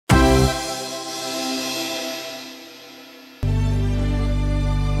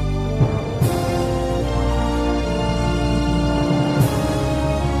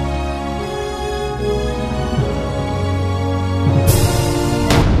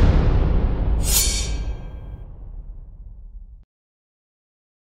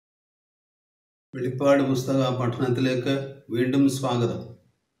വെളിപ്പാട് പുസ്തക പഠനത്തിലേക്ക് വീണ്ടും സ്വാഗതം.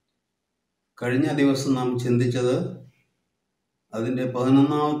 കഴിഞ്ഞ ദിവസം നാം ചിന്തിച്ചത് അതിൻ്റെ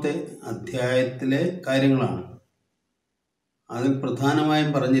 11ാമത്തെ അധ്യായത്തിലെ കാര്യങ്ങളാണ്. അതിൽ പ്രധാനമായും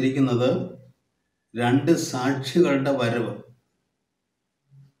പറഞ്ഞിരിക്കുന്നത് 2 സാക്ഷികളുടെ വരവ്.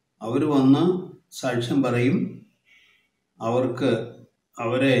 അവർ വന്ന് സാക്ഷ്യം പറയും.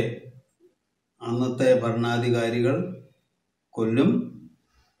 അവരെ അന്നത്തെ ഭരണാധികാരികൾ കൊല്ലും.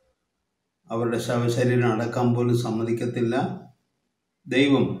 അവരുടെ ശവശരീരം അടക്കാൻ പോലും സമ്മതിക്കത്തില്ല.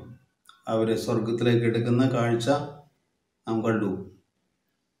 ദൈവം അവരെ സ്വർഗത്തിലേക്ക് എടുക്കുന്ന കാഴ്ച നാം കണ്ടു.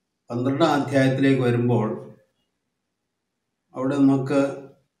 12ാം അധ്യായത്തിലേക്ക് വരുമ്പോൾ അവിടെ നമുക്ക്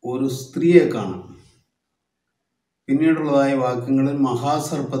ഒരു സ്ത്രീയെ കാണാം. പിന്നീടുള്ളതായ വാക്യങ്ങളിൽ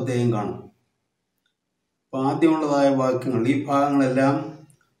മഹാസർപ്പത്തെയും കാണാം. അപ്പോൾ ആദ്യമുള്ളതായ വാക്യങ്ങൾ, ഈ ഭാഗങ്ങളെല്ലാം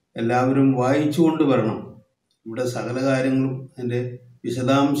എല്ലാവരും വായിച്ചുകൊണ്ട് വരണം. ഇവിടെ സകല കാര്യങ്ങളും അതിൻ്റെ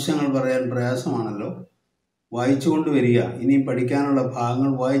വിശദാംശങ്ങൾ പറയാൻ പ്രയാസമാണല്ലോ. വായിച്ചുകൊണ്ട് വരിക. ഇനിയും പഠിക്കാനുള്ള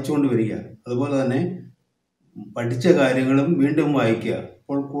ഭാഗങ്ങൾ വായിച്ചുകൊണ്ട് വരിക. അതുപോലെ തന്നെ പഠിച്ച കാര്യങ്ങളും വീണ്ടും വായിക്കുക.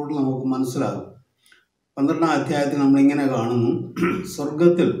 അപ്പോൾ കൂടുതൽ നമുക്ക് മനസ്സിലാകും. 12ാം അധ്യായത്തിൽ നമ്മളിങ്ങനെ കാണുന്നു.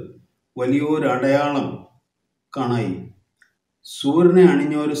 സ്വർഗത്തിൽ വലിയൊരു അടയാളം കാണായി. സൂര്യനെ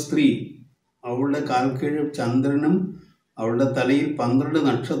അണിഞ്ഞ ഒരു സ്ത്രീ, അവളുടെ കാൽക്കീഴിൽ ചന്ദ്രനും അവളുടെ തലയിൽ 12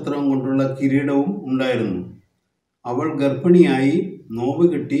 നക്ഷത്രവും കൊണ്ടുള്ള കിരീടവും ഉണ്ടായിരുന്നു. അവൾ ഗർഭിണിയായി നോവ്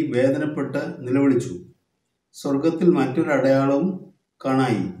കിട്ടി വേദനപ്പെട്ട് നിലവിളിച്ചു. സ്വർഗത്തിൽ മറ്റൊരു അടയാളവും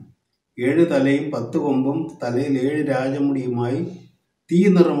കാണായി. 7 തലയും 10 കൊമ്പും തലയിൽ 7 രാജമുടിയുമായി തീ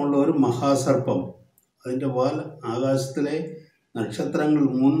നിറമുള്ള ഒരു മഹാസർപ്പം. അതിൻ്റെ വാൽ ആകാശത്തിലെ നക്ഷത്രങ്ങൾ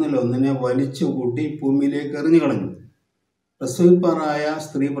 3-1 വലിച്ചു കൂട്ടി ഭൂമിയിലേക്ക് എറിഞ്ഞു കളഞ്ഞു. പ്രസവിപ്പാറായ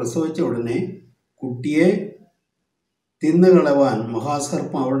സ്ത്രീ പ്രസവിച്ച ഉടനെ കുട്ടിയെ തിന്നുകളവാൻ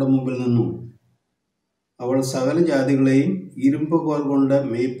മഹാസർപ്പം അവളുടെ മുമ്പിൽ നിന്നു. അവൾ സകല ജാതികളെയും ഇരുമ്പ് കോൽ കൊണ്ട്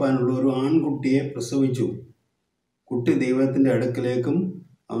മേയ്പ്പാനുള്ള ഒരു ആൺകുട്ടിയെ പ്രസവിച്ചു. കുട്ടി ദൈവത്തിൻ്റെ അടുക്കലേക്കും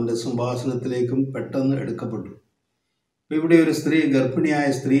അവൻ്റെ സിംഹാസനത്തിലേക്കും പെട്ടെന്ന് എടുക്കപ്പെട്ടു. ഇവിടെ ഒരു സ്ത്രീ, ഗർഭിണിയായ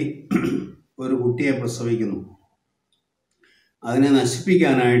സ്ത്രീ ഒരു കുട്ടിയെ പ്രസവിക്കുന്നു. അതിനെ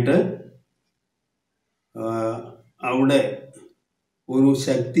നശിപ്പിക്കാനായിട്ട് അവിടെ ഒരു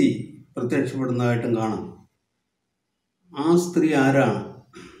ശക്തി പ്രത്യക്ഷപ്പെടുന്നതായിട്ടും കാണാം. ആ സ്ത്രീ ആരാണ്?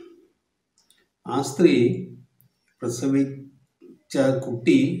 ആ സ്ത്രീ പ്രസവിച്ച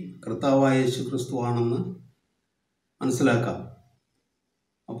കുട്ടി കർത്താവായ യേശു ക്രിസ്തുവാണെന്ന് മനസ്സിലാക്കാം.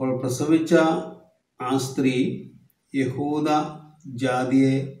 അപ്പോൾ പ്രസവിച്ച ആ സ്ത്രീ യഹൂദ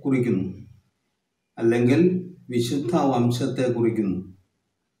ജാതിയെ കുറിക്കുന്നു, അല്ലെങ്കിൽ വിശുദ്ധ വംശത്തെ കുറിക്കുന്നു.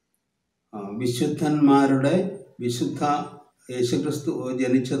 വിശുദ്ധന്മാരുടെ വിശുദ്ധ യേശുക്രിസ്തു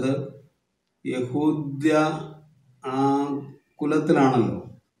ജനിച്ചത് യഹൂദ്യ കുലത്തിലാണല്ലോ.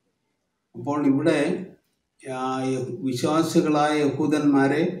 അപ്പോൾ ഇവിടെ വിശ്വാസികളായ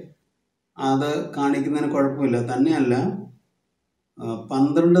യഹൂദന്മാരെ അത് കാണിക്കുന്നതിന് കുഴപ്പമില്ല. തന്നെയല്ല,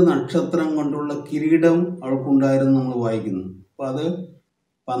 12 നക്ഷത്രം കൊണ്ടുള്ള കിരീടം അവൾക്കുണ്ടായിരുന്നു നമ്മൾ വായിക്കുന്നു. അപ്പോൾ അത്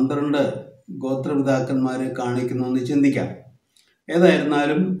 12 ഗോത്രപിതാക്കന്മാരെ കാണിക്കുന്നു എന്ന് ചിന്തിക്കാം.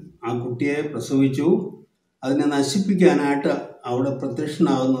 ഏതായിരുന്നാലും ആ കുട്ടിയെ പ്രസവിച്ചു. അതിനെ നശിപ്പിക്കാനായിട്ട് അവിടെ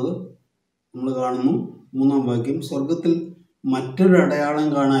പ്രത്യക്ഷനാകുന്നത് നമ്മൾ കാണുന്നു. 3-ാം വാക്യം, സ്വർഗത്തിൽ മറ്റൊരു അടയാളം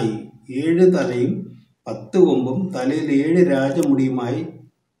കാണായി. 7 തലയും 10 കൊമ്പും തലയിൽ 7 രാജമുടിയുമായി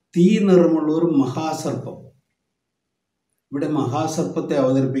തീ നിറമുള്ള ഒരു മഹാസർപ്പം. ഇവിടെ മഹാസർപ്പത്തെ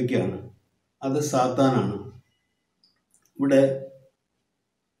അവതരിപ്പിക്കുകയാണ്. അത് സാത്താനാണ്. ഇവിടെ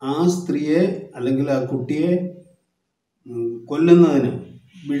ആ സ്ത്രീയെ അല്ലെങ്കിൽ ആ കുട്ടിയെ കൊല്ലുന്നതിന്,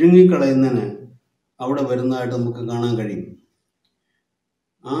 വിഴുങ്ങിക്കളയുന്നതിന് അവിടെ വരുന്നതായിട്ട് നമുക്ക് കാണാൻ കഴിയും.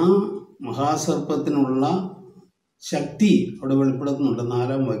 ആ മഹാസർപ്പത്തിനുള്ള ശക്തി അവിടെ വെളിപ്പെടുത്തുന്നുണ്ട്.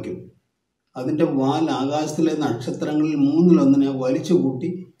 4-ാം വാക്യം, അതിൻ്റെ വാൽ ആകാശത്തിലെ നക്ഷത്രങ്ങളിൽ 3-1 വലിച്ചു കൂട്ടി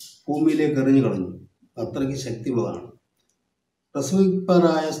ഭൂമിയിലേക്ക് എറിഞ്ഞു കളഞ്ഞു. അത്രയ്ക്ക് ശക്തിയുള്ളതാണ്.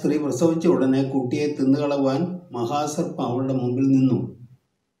 പ്രസവിപ്പാറായ സ്ത്രീ പ്രസവിച്ച ഉടനെ കുട്ടിയെ തിന്നുകളവാൻ മഹാസർപ്പം അവളുടെ മുമ്പിൽ നിന്നു.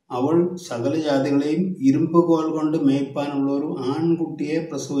 അവൾ സകല ജാതികളെയും ഇരുമ്പ് കോൽ കൊണ്ട് മേയ്പ്പാനുള്ള ഒരു ആൺകുട്ടിയെ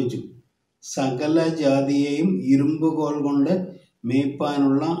പ്രസവിച്ചു. സകല ജാതിയെയും ഇരുമ്പ് കോൽ കൊണ്ട്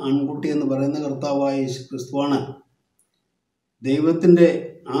മേയ്പ്പാനുള്ള ആൺകുട്ടി എന്ന് പറയുന്ന കർത്താവായ യേശു ക്രിസ്തുവാണ്.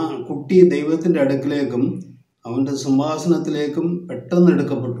 ആ കുട്ടി ദൈവത്തിൻ്റെ അടുക്കിലേക്കും അവൻ്റെ സിംഹാസനത്തിലേക്കും പെട്ടെന്ന്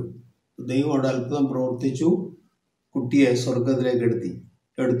എടുക്കപ്പെട്ടു. ദൈവം അവിടെ അത്ഭുതം പ്രവർത്തിച്ചു. കുട്ടിയെ സ്വർഗത്തിലേക്ക്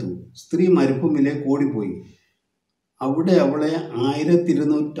എടുത്തു. സ്ത്രീ മരുഭൂമിയിലേക്ക് ഓടിപ്പോയി. അവിടെ അവളെ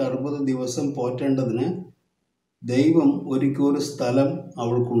 1260 ദിവസം പോറ്റേണ്ടതിന് ദൈവം ഒരുക്കിയൊരു സ്ഥലം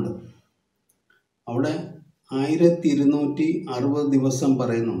അവൾക്കുണ്ട്. അവിടെ 1260 ദിവസം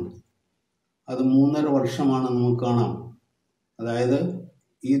പറയുന്നുണ്ട്. അത് 3.5 വർഷമാണ് നമുക്ക് കാണാം. അതായത്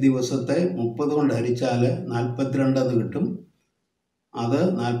ഈ ദിവസത്തെ 30 കൊണ്ട് ഹരിച്ചാൽ 42 എന്ന് കിട്ടും. അത്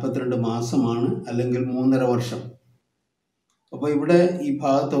 42 മാസമാണ്, അല്ലെങ്കിൽ 3.5 വർഷം. അപ്പോൾ ഇവിടെ ഈ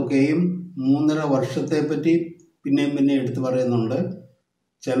ഭാഗത്തൊക്കെയും 3.5 വർഷത്തെ പറ്റി പിന്നെയും എടുത്തു പറയുന്നുണ്ട്.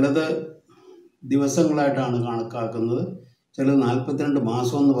 ചിലത് ദിവസങ്ങളായിട്ടാണ് കണക്കാക്കുന്നത്, ചിലത് 42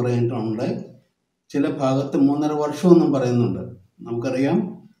 മാസം എന്ന് പറഞ്ഞിട്ടുണ്ട്, ചില ഭാഗത്ത് 3.5 വർഷമെന്നും പറയുന്നുണ്ട്. നമുക്കറിയാം,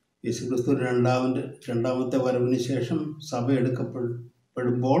 യേശുക്രിസ്തു രണ്ടാമത്തെ വരവിന് ശേഷം സഭ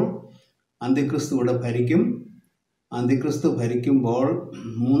എടുക്കപ്പെടുമ്പോൾ അന്തിക്രിസ്തു ഇവിടെ ഭരിക്കും. അന്തിക്രിസ്തു ഭരിക്കുമ്പോൾ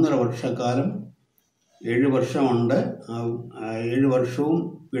 3.5 വർഷക്കാലം, 7 വർഷമുണ്ട്. 7 വർഷവും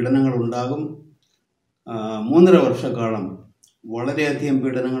പീഡനങ്ങളുണ്ടാകും. 3.5 വർഷക്കാലം വളരെയധികം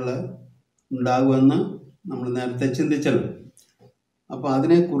പീഡനങ്ങൾ ഉണ്ടാകുമെന്ന് നമ്മൾ നേരത്തെ ചിന്തിച്ചല്ലോ. അപ്പോൾ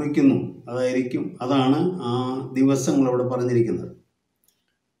അതിനെ കുറിക്കുന്നു, അതാണ് ആ ദിവസങ്ങൾ അവിടെ പറഞ്ഞിരിക്കുന്നത്.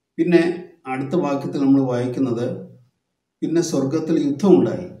 പിന്നെ അടുത്ത വാക്യത്തിൽ നമ്മൾ വായിക്കുന്നത്, പിന്നെ സ്വർഗത്തിൽ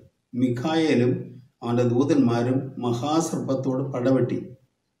യുദ്ധമുണ്ടായി, മിഖായേലും അവൻ്റെ ദൂതന്മാരും മഹാസർപ്പത്തോട് പടവെട്ടി.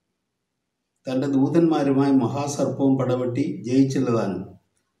 തൻ്റെ ദൂതന്മാരുമായി മഹാസർപ്പവും പടവെട്ടി ജയിച്ചില്ലതാനും.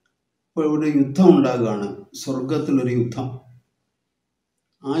 ഇപ്പോൾ ഒരു യുദ്ധം ഉണ്ടാകുകയാണ്, സ്വർഗത്തിലൊരു യുദ്ധം.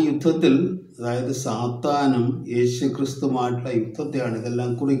 ആ യുദ്ധത്തിൽ, അതായത് സാത്താനും യേശുക്രിസ്തുമായിട്ടുള്ള യുദ്ധത്തെയാണ്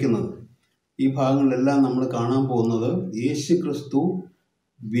ഇതെല്ലാം കുറിക്കുന്നത്. ഈ ഭാഗങ്ങളിലെല്ലാം നമ്മൾ കാണാൻ പോകുന്നത് യേശുക്രിസ്തു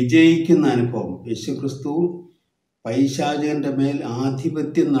വിജയിക്കുന്ന അനുഭവം, യേശുക്രിസ്തു പൈശാചികൻ്റെ മേൽ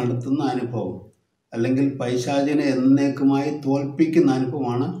ആധിപത്യം നടത്തുന്ന അനുഭവം, അല്ലെങ്കിൽ പൈശാചിനെ എന്നേക്കുമായി തോൽപ്പിക്കുന്ന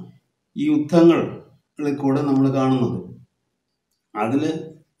അനുഭവമാണ് ഈ യുദ്ധങ്ങളിൽ കൂടെ നമ്മൾ കാണുന്നത്. അതിൽ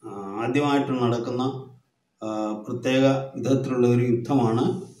ആദ്യമായിട്ട് നടക്കുന്ന പ്രത്യേക വിധത്തിലുള്ള ഒരു യുദ്ധമാണ്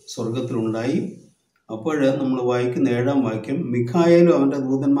സ്വർഗത്തിലുണ്ടായി. അപ്പോൾ നമ്മൾ വായിക്കുന്ന 7-ാം വാക്യം, മിഖായേലും അവൻ്റെ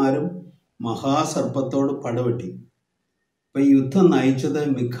ദൂതന്മാരും മഹാസർപ്പത്തോട് പടവെട്ടി. അപ്പോൾ ഈ യുദ്ധം നയിച്ചത്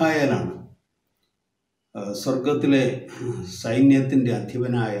മിഖായേലാണ്. സ്വർഗത്തിലെ സൈന്യത്തിൻ്റെ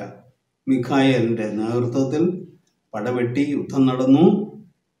അധിപനായ മിഖായേലിൻ്റെ നേതൃത്വത്തിൽ പടവെട്ടി യുദ്ധം നടന്നു.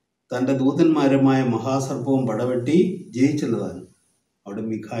 തൻ്റെ ദൂതന്മാരുമായ മഹാസർപ്പവും പടവെട്ടി ജയിച്ചില്ലതാണ്. അവിടെ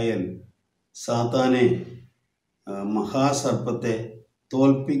മിഖായേൽ സാത്താനെ, മഹാസർപ്പത്തെ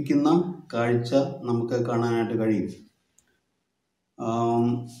തോൽപ്പിക്കുന്ന കാഴ്ച നമുക്ക് കാണാനായിട്ട് കഴിയും.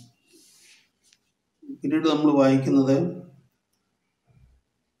 പിന്നീട് നമ്മൾ വായിക്കുന്നത്,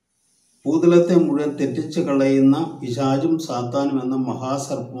 ഭൂതലത്തെ മുഴുവൻ തെറ്റിച്ച് കളയുന്ന പിശാചും സാത്താനും എന്ന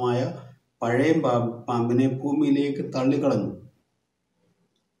മഹാസർപ്പമായ പഴയ പാമ്പിനെ ഭൂമിയിലേക്ക് തള്ളിക്കളഞ്ഞു.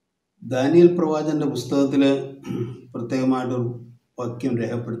 ദാനിയേൽ പ്രവാചകന്റെ പുസ്തകത്തിൽ പ്രത്യേകമായിട്ടൊരു വാക്യം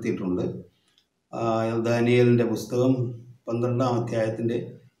രേഖപ്പെടുത്തിയിട്ടുണ്ട്. ദാനിയേലിൻ്റെ പുസ്തകം 12-ാം അധ്യായത്തിൻ്റെ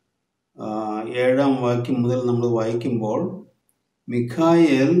 7-ാം വാക്യം മുതൽ നമ്മൾ വായിക്കുമ്പോൾ,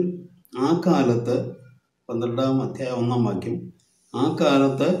 മിഖായേൽ ആ കാലത്ത്, 12-ാം അധ്യായം 1-ാം വാക്യം, ആ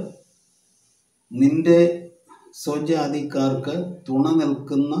കാലത്ത് നിന്റെ സ്വജാതിക്കാർക്ക് തുണ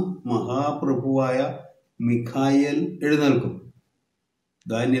നിൽക്കുന്ന മഹാപ്രഭുവായ മിഖായേൽ എഴുന്നേൽക്കും.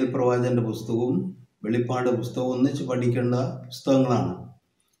 ദാനിയേൽ പ്രവാചകന്റെ പുസ്തകവും വെളിപ്പാട് പുസ്തകവും ഒന്നിച്ച് പഠിക്കേണ്ട പുസ്തകങ്ങളാണ്.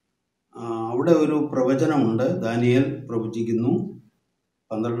 അവിടെ ഒരു പ്രവചനമുണ്ട്. ദാനിയേൽ പ്രവചിക്കുന്നു,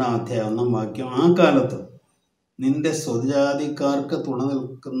 12-ാം അധ്യായം 1-ാം വാക്യം, ആ കാലത്ത് നിന്റെ സ്വജാതിക്കാർക്ക് തുണ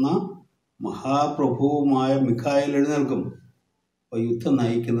നിൽക്കുന്ന മഹാപ്രഭുവുമായ മിഖായേൽ എഴുന്നേൽക്കും. അപ്പോൾ യുദ്ധം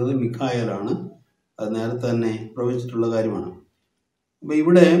നയിക്കുന്നത് മിഖായേലാണ്. അത് നേരത്തെ തന്നെ പ്രവചിച്ചിട്ടുള്ള കാര്യമാണ്. അപ്പോൾ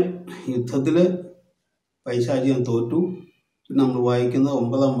ഇവിടെ യുദ്ധത്തിൽ പൈശാചികം തോറ്റു. പിന്നെ നമ്മൾ വായിക്കുന്നത്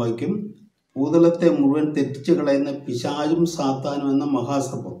 9-ാം വാക്യം, ഭൂതലത്തെ മുഴുവൻ തെറ്റിച്ച് കളയുന്ന പിശാചും സാത്താനും എന്ന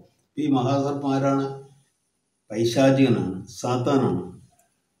മഹാസർപ്പം. ഈ മഹാസർപ്പം ആരാണ്? പൈശാചികനാണ്, സാത്താനാണ്.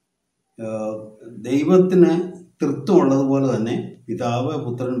 ദൈവത്തിന് തൃത്വം ഉള്ളതുപോലെ തന്നെ, പിതാവ്,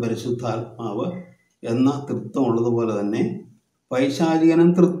 പുത്രൻ, പരിശുദ്ധാത്മാവ് എന്ന തൃത്വം ഉള്ളതുപോലെ തന്നെ പൈശാചികനും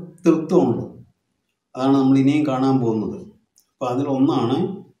തൃത്വമുണ്ട്. അതാണ് നമ്മൾ ഇനിയും കാണാൻ പോകുന്നത്. അപ്പോൾ അതിലൊന്നാണ്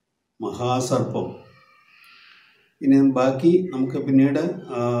മഹാസർപ്പം. ഇനി ബാക്കി നമുക്ക് പിന്നീട്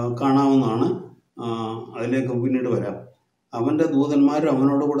കാണാവുന്നതാണ്. അതിലേക്ക് പിന്നീട് വരാം. അവൻ്റെ ദൂതന്മാർ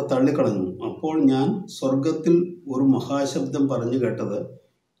അവനോട് കൂടെ തള്ളിക്കളഞ്ഞു. അപ്പോൾ ഞാൻ സ്വർഗത്തിൽ ഒരു മഹാശബ്ദം പറഞ്ഞു കേട്ടത്,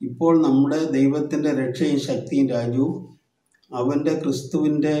 ഇപ്പോൾ നമ്മുടെ ദൈവത്തിൻ്റെ രക്ഷയും ശക്തിയും രാജ്യവും അവൻ്റെ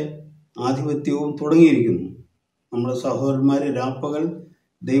ക്രിസ്തുവിൻ്റെ ആധിപത്യവും തുടങ്ങിയിരിക്കുന്നു. നമ്മുടെ സഹോദരന്മാർ രാപ്പകൽ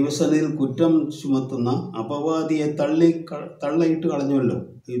ദൈവസന്നിധിയിൽ കുറ്റം ചുമത്തുന്ന അപവാദിയെ തള്ളിയിട്ട് കളഞ്ഞുവല്ലോ.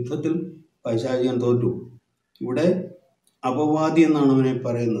 യുദ്ധത്തിൽ പൈശാചികൻ തോറ്റു. ഇവിടെ അപവാദി എന്നാണ് അവനെ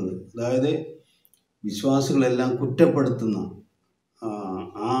പറയുന്നത്. അതായത് വിശ്വാസികളെല്ലാം കുറ്റപ്പെടുത്തുന്ന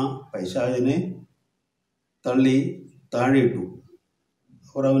ആ പൈശാചിനെ തള്ളി താഴെയിട്ടു.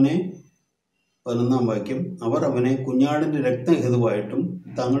 അവർ അവനെ, 11-ാം വാക്യം, അവർ അവനെ കുഞ്ഞാടിൻ്റെ രക്തം ഹേതുവായിട്ടും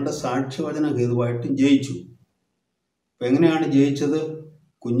തങ്ങളുടെ സാക്ഷ്യവചന ഹേതുവായിട്ടും ജയിച്ചു. അപ്പം എങ്ങനെയാണ് ജയിച്ചത്?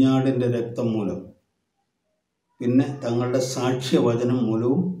 കുഞ്ഞാടിൻ്റെ രക്തം മൂലം, പിന്നെ തങ്ങളുടെ സാക്ഷ്യവചനം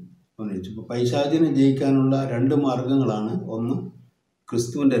മൂലവും അവൻ ജയിച്ചു. ഇപ്പോൾ പൈശാചിനെ ജയിക്കാനുള്ള 2 മാർഗങ്ങളാണ്. ഒന്ന്,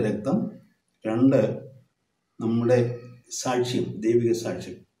 ക്രിസ്തുവിൻ്റെ രക്തം, 2 നമ്മുടെ സാക്ഷ്യം, ദൈവിക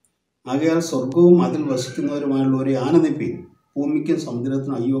സാക്ഷ്യം. ആകയാൽ സ്വർഗവും അതിൽ വസിക്കുന്നവരുമായുള്ളവരെ ആനന്ദിപ്പീൻ. ഭൂമിക്കും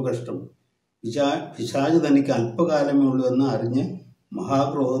സമുദ്രത്തിനും അയ്യോ കഷ്ടം. പിശാച് തനിക്ക് അല്പകാലമേ ഉള്ളൂ എന്ന് അറിഞ്ഞ്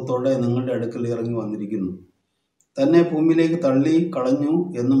മഹാക്രോധത്തോടെ നിങ്ങളുടെ അടുക്കൽ ഇറങ്ങി വന്നിരിക്കുന്നു. തന്നെ ഭൂമിയിലേക്ക് തള്ളി കളഞ്ഞു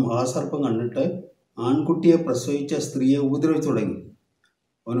എന്ന് മഹാസർപ്പം കണ്ടിട്ട് ആൺകുട്ടിയെ പ്രസവിച്ച സ്ത്രീയെ ഉപദ്രവിച്ചു തുടങ്ങി.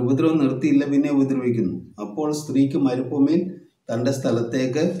 അവൻ ഉപദ്രവം നിർത്തിയില്ല, പിന്നെ ഉപദ്രവിക്കുന്നു. അപ്പോൾ സ്ത്രീക്ക് മരുഭൂമിയിൽ തൻ്റെ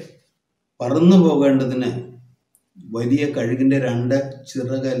സ്ഥലത്തേക്ക് പറന്നു പോകേണ്ടതിന് വലിയ കഴുകിൻ്റെ 2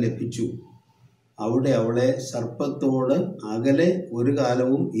 ചിറക ലഭിച്ചു. അവിടെ അവളെ സർപ്പത്തോട് അകലെ 1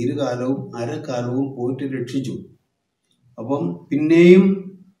 കാലവും 2 കാലവും 1/2 കാലവും പോയിട്ട് രക്ഷിച്ചു. അപ്പം പിന്നെയും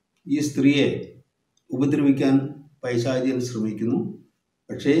ഈ സ്ത്രീയെ ഉപദ്രവിക്കാൻ പൈശാചികൻ ശ്രമിക്കുന്നു.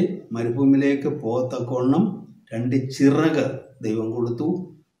 പക്ഷേ മരുഭൂമിയിലേക്ക് പോകത്തക്കവണ്ണം 2 ചിറക് ദൈവം കൊടുത്തു.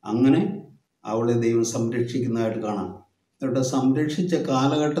 അങ്ങനെ അവളെ ദൈവം സംരക്ഷിക്കുന്നതായിട്ട് കാണാം. എന്നിട്ട് സംരക്ഷിച്ച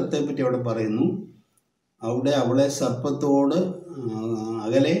കാലഘട്ടത്തെ പറ്റി അവിടെ പറയുന്നു. അവിടെ അവളെ സർപ്പത്തോട്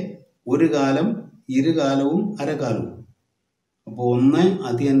അകലെ 1 കാലം 2 കാലവും 1/2 കാലവും. അപ്പോൾ 1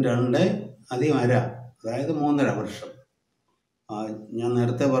 + 2 + 1/2, അതായത് 3.5 വർഷം. ഞാൻ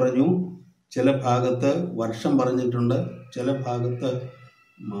നേരത്തെ പറഞ്ഞു, ചില ഭാഗത്ത് വർഷം പറഞ്ഞിട്ടുണ്ട്, ചില ഭാഗത്ത്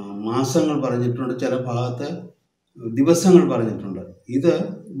മാസങ്ങൾ പറഞ്ഞിട്ടുണ്ട്, ചില ഭാഗത്ത് ദിവസങ്ങൾ പറഞ്ഞിട്ടുണ്ട്. ഇത്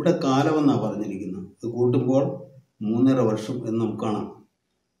ഇവിടെ കാലമെന്നാണ് പറഞ്ഞിരിക്കുന്നത്. ഇത് കൂട്ടുമ്പോൾ 3.5 വർഷം എന്ന് നമുക്ക് കാണാം.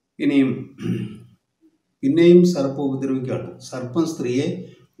 ഇനിയും പിന്നെയും സർപ്പം ഉപദ്രവിക്കുകയാണ്. സർപ്പം സ്ത്രീയെ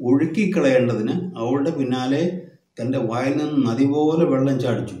ഒഴുക്കിക്കളയേണ്ടതിന് അവളുടെ പിന്നാലെ തൻ്റെ വായിൽ നിന്ന് നദി പോലെ വെള്ളം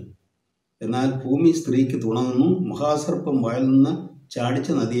ചാടിച്ചു. എന്നാൽ ഭൂമി സ്ത്രീക്ക് തുണ നിന്നു. മഹാസർപ്പം വായിൽ നിന്ന് ചാടിച്ച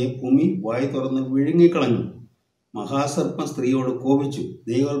നദിയെ ഭൂമി വായി തുറന്ന് വിഴുങ്ങിക്കളഞ്ഞു. മഹാസർപ്പം സ്ത്രീയോട് കോപിച്ചു.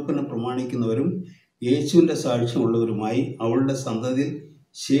 ദൈവകൽപ്പന പ്രമാണിക്കുന്നവരും യേശുവിൻ്റെ സാക്ഷ്യമുള്ളവരുമായി അവളുടെ സന്തതിയിൽ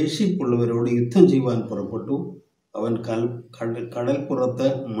ശേഷിപ്പുള്ളവരോട് യുദ്ധം ചെയ്യുവാൻ പുറപ്പെട്ടു. അവൻ കടൽപ്പുറത്ത്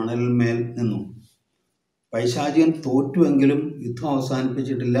മണലിന്മേൽ നിന്നു. പൈശാചികൻ തോറ്റുവെങ്കിലും യുദ്ധം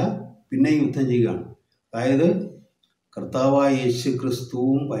അവസാനിപ്പിച്ചിട്ടില്ല, പിന്നെയും യുദ്ധം ചെയ്യുകയാണ്. അതായത് കർത്താവായ യേശു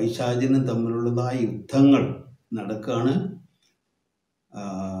ക്രിസ്തുവും പൈശാചിനും തമ്മിലുള്ളതായ യുദ്ധങ്ങൾ നടക്കുകയാണ്.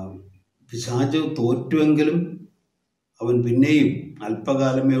 പിശാച് തോറ്റുവെങ്കിലും അവൻ പിന്നെയും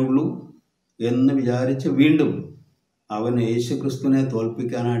അല്പകാലമേ ഉള്ളൂ എന്ന് വിചാരിച്ച് വീണ്ടും അവൻ യേശു ക്രിസ്തുവിനെ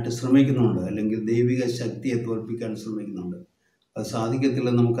തോൽപ്പിക്കാനായിട്ട് ശ്രമിക്കുന്നുണ്ട്, അല്ലെങ്കിൽ ദൈവിക ശക്തിയെ തോൽപ്പിക്കാൻ ശ്രമിക്കുന്നുണ്ട്. അത്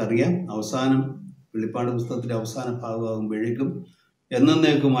സാധിക്കത്തില്ലെന്ന് നമുക്കറിയാം. അവസാനം വെളിപ്പാട് പുസ്തകത്തിൻ്റെ അവസാന ഭാഗമാകുമ്പോഴേക്കും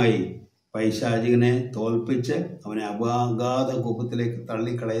എന്നേക്കുമായി പൈശാചികനെ തോൽപ്പിച്ച് അവനെ അഗാധ കൂപത്തിലേക്ക്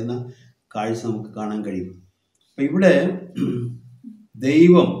തള്ളിക്കളയുന്ന കാഴ്ച നമുക്ക് കാണാൻ കഴിയും. അപ്പം ഇവിടെ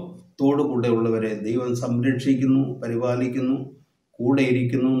ദൈവത്തോടു കൂടെയുള്ളവരെ ദൈവം സംരക്ഷിക്കുന്നു, പരിപാലിക്കുന്നു, കൂടെ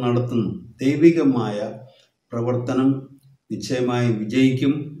ഇരിക്കുന്നു, നടത്തുന്നു. ദൈവികമായ പ്രവർത്തനം നിശ്ചയമായും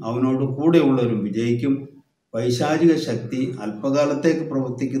വിജയിക്കും. അവനോട് കൂടെയുള്ളവരും വിജയിക്കും. പൈശാചിക ശക്തി അല്പകാലത്തേക്ക്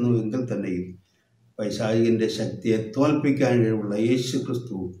പ്രവർത്തിക്കുന്നു എങ്കിൽ തന്നെയും പൈശാചികൻ്റെ ശക്തിയെ തോൽപ്പിക്കാൻ കഴിവുള്ള യേശു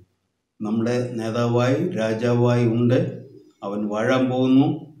ക്രിസ്തു നമ്മുടെ നേതാവായി, രാജാവായി ഉണ്ട്. അവൻ വാഴാൻ പോകുന്നു.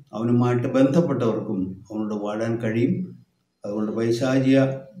 അവനുമായിട്ട് ബന്ധപ്പെട്ടവർക്കും അവനോട് വാഴാൻ കഴിയും. അതുകൊണ്ട് പൈശാചിക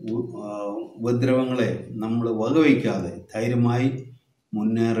ഉപദ്രവങ്ങളെ നമ്മൾ വകവയ്ക്കാതെ ധൈര്യമായി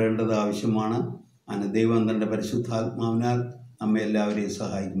മുന്നേറേണ്ടത് ആവശ്യമാണ്. അങ്ങനെ ദൈവം തൻ്റെ പരിശുദ്ധാത്മാവിനാൽ നമ്മെ എല്ലാവരെയും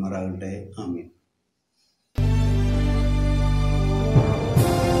സഹായിക്കുമാറാകട്ടെ. ആമേൻ.